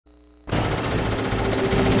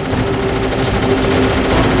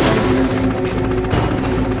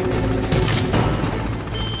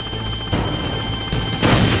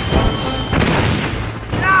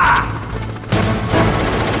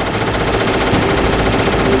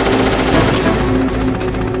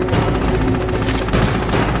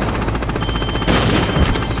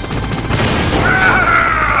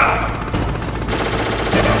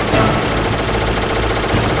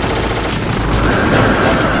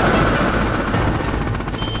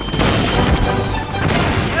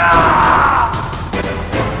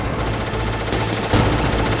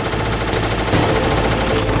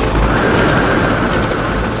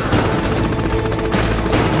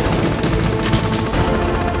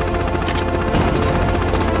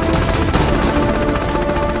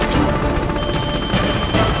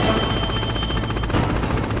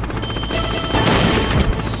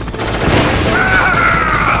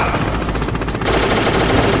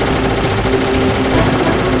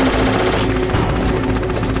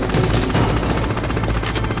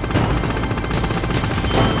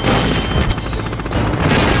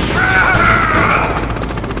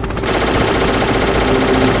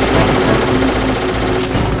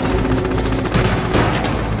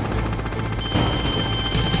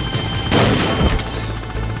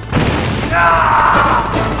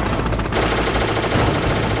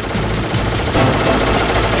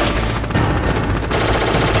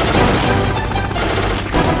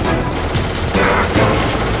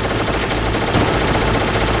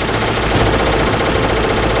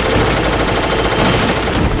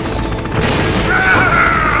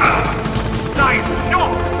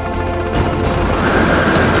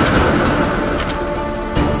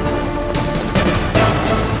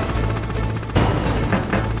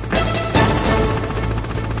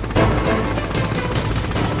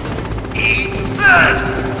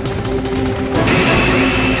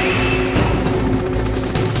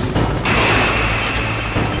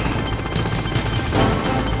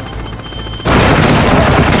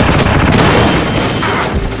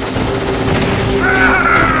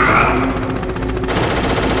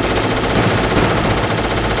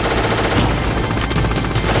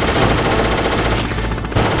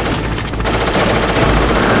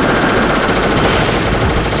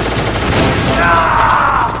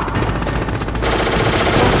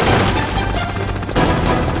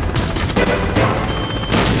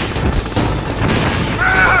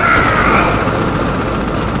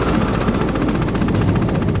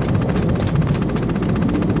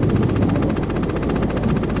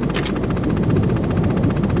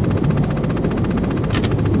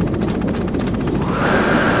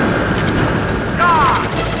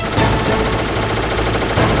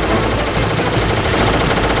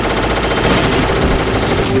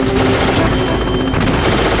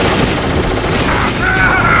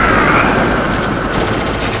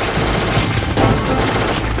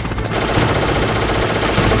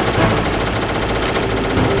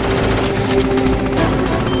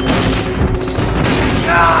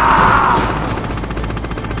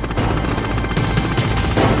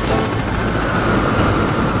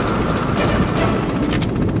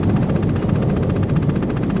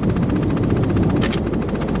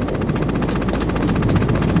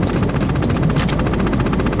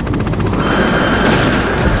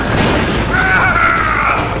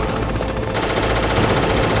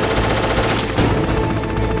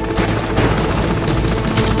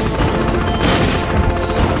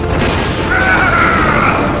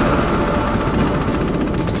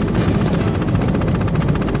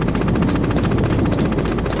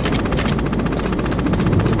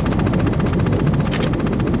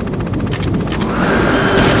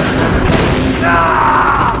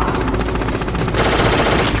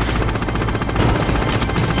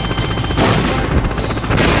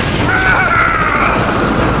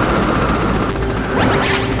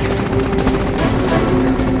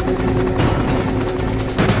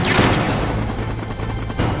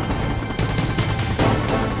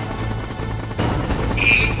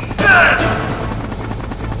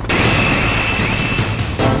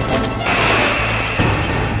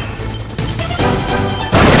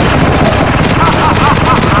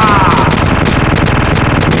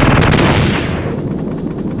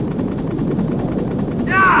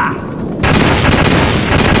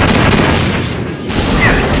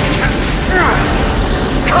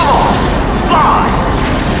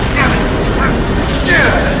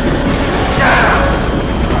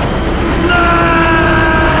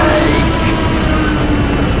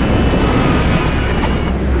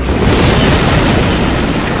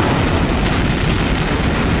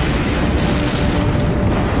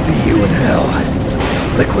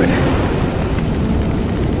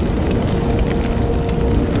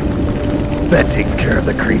That takes care of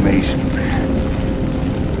the cremation.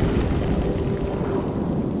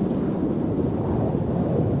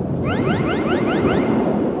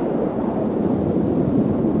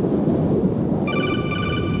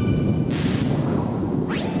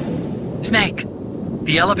 Snake,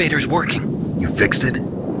 the elevator's working. You fixed it?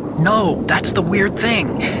 No, that's the weird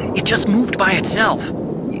thing. It just moved by itself.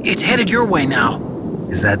 It's headed your way now.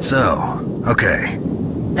 Is that so? Okay.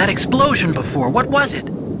 That explosion before, what was it?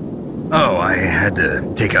 Oh, I had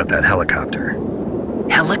to take out that helicopter.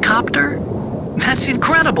 Helicopter? That's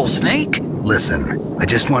incredible, Snake. Listen, I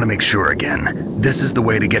just want to make sure again. This is the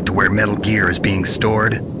way to get to where Metal Gear is being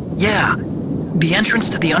stored? Yeah. The entrance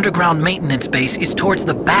to the underground maintenance base is towards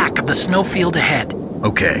the back of the snowfield ahead.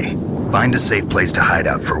 Okay. Find a safe place to hide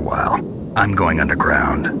out for a while. I'm going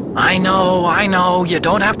underground. I know. You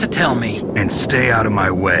don't have to tell me. And stay out of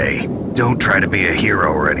my way. Don't try to be a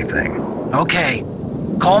hero or anything. Okay.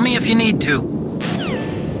 Call me if you need to.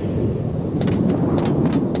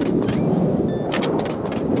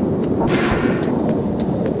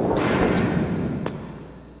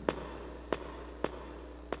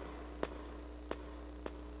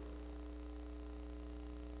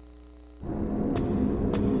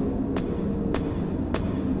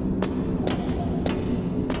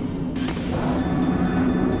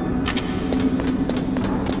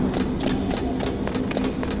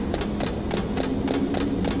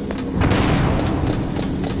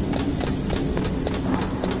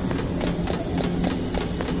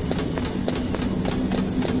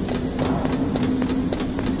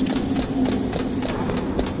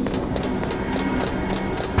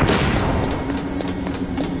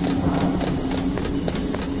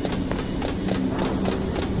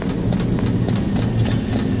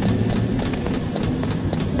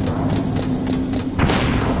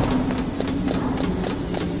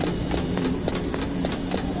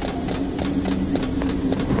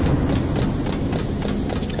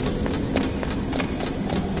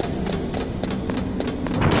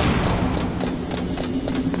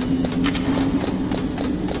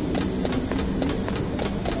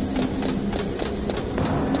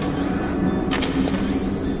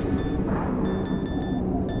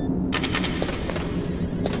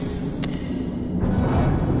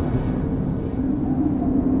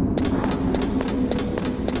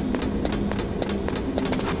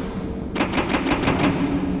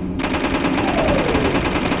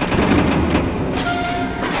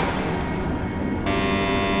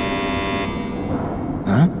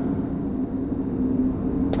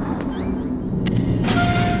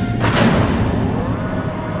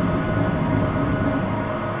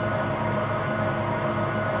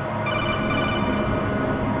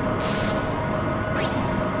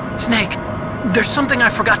 Snake, there's something I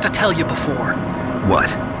forgot to tell you before. What?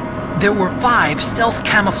 There were 5 stealth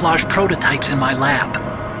camouflage prototypes in my lab.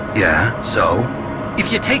 Yeah, so?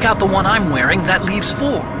 If you take out the one I'm wearing, that leaves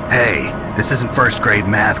 4. Hey, this isn't first grade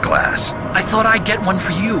math class. I thought I'd get one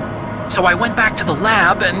for you. So I went back to the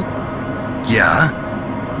lab and...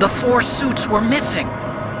 Yeah? The 4 suits were missing.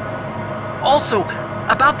 Also,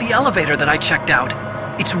 about the elevator that I checked out,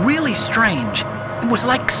 it's really strange. It was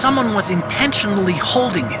like someone was intentionally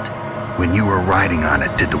holding it. When you were riding on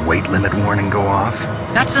it, did the weight limit warning go off?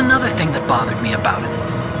 That's another thing that bothered me about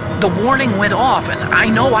it. The warning went off, and I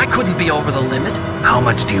know I couldn't be over the limit. How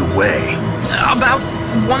much do you weigh? About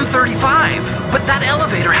 135, but that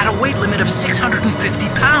elevator had a weight limit of 650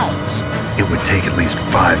 pounds. It would take at least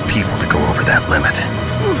 5 people to go over that limit.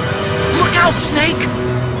 Look out, Snake!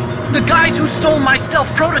 The guys who stole my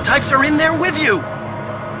stealth prototypes are in there with you!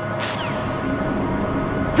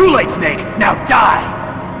 Too late, Snake! Now die!